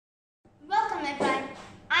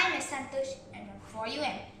Santosh and I'm for you.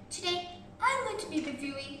 And today I'm going to be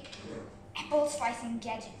reviewing apple slicing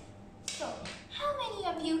gadget. So, how many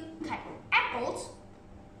of you cut apples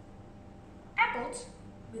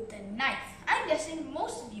with a knife? I'm guessing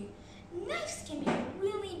most of you. Knives can be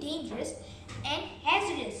really dangerous and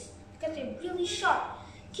hazardous because they're really sharp.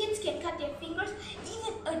 Kids can cut their fingers,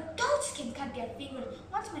 even adults can cut their fingers.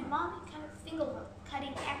 Once my mom cut her finger while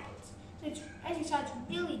cutting apples. So it's, as you saw, it's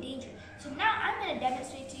really dangerous. So now I'm going to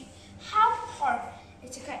demonstrate to you how hard it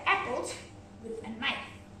is to cut apples with a knife.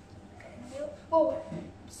 Oh,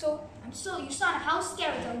 you saw how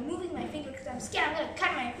scared I was. I'm moving my finger because I'm scared I'm going to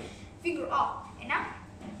cut my finger off. And now,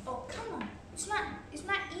 oh come on, it's not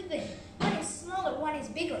even. One is smaller, one is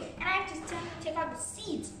bigger, and I have to take out the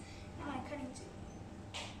seeds. Now I'm cutting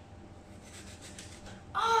too.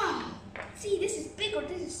 Ah, see, this is bigger,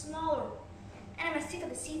 this is smaller, and I must take out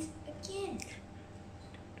the seeds again.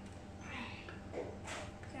 Can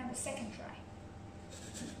I have a second try?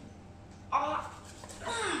 Oh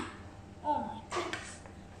my goodness!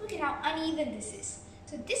 Look at how uneven this is.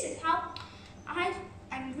 So this is how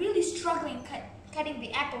I'm really struggling cutting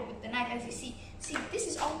the apple with the knife. As you see, this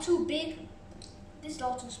is all too big, this is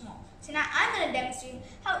all too small. So now I'm going to demonstrate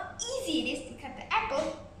how easy it is to cut the apple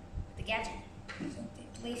with the gadget. So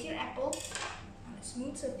place your apple on a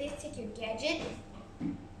smooth surface, take your gadget,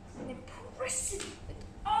 and then press it with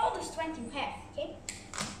all the strength you have, okay?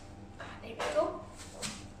 There we go.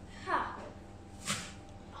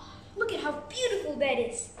 Look at how beautiful that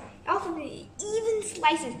is. Also, the even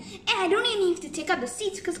slices. And I don't even need to take out the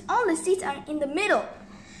seeds because all the seeds are in the middle.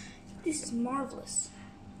 This is marvelous.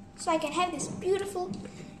 So I can have this beautiful.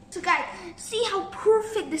 So guys, see how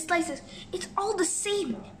perfect this slice is. It's all the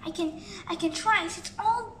same. I can try. It's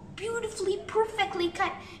all beautifully, perfectly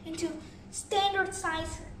cut into standard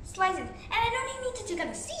size slices. And I don't even need to take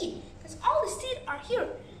out the seed because all the seeds are here.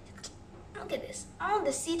 Look at this. All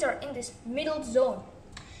the seeds are in this middle zone.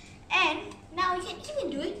 And now you can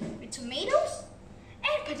even do it with tomatoes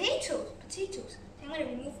and potatoes. So I'm going to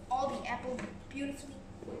remove all the beautifully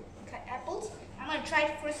cut apples. I'm going to try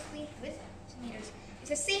it firstly with tomatoes. It's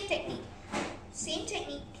the same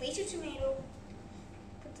technique. Place your tomato,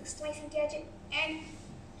 put the slicing gadget, and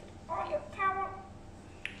put all your power.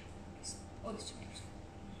 Oh, this tomatoes.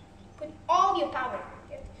 Put all your power.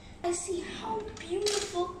 I see how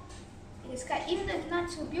beautiful it is cut. Even though it's not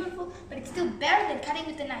so beautiful, but it's still better than cutting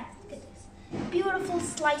with a knife. Look at this. Beautiful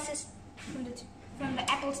slices from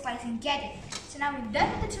the apple slicing gadget. So now we're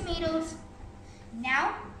done with the tomatoes.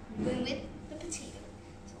 Now we're going with the potato.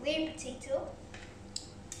 So lay your potato.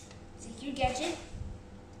 Take your gadget.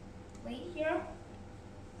 Lay it here.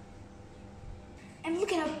 And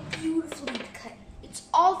look at how beautifully it's cut. It's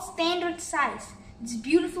all standard size. It's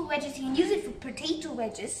beautiful wedges. You can use it for potato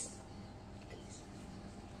wedges.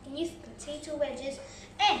 You can use potato wedges.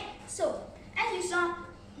 And so, as you saw,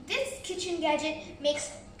 this kitchen gadget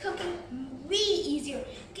makes cooking way easier.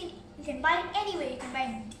 You can buy it anywhere. You can buy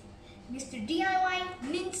it Mr. DIY,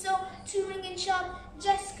 Minso, Turing & Shop,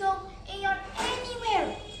 Jesco, Aeon,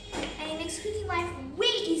 anywhere. And it makes cooking life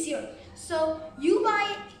way easier. So you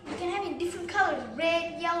buy it, you can have it in different colors,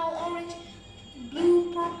 red, yellow, orange,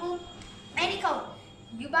 blue, purple, any color.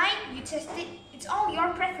 You buy it, you test it, it's all your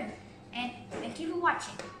preference. And thank you for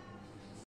watching.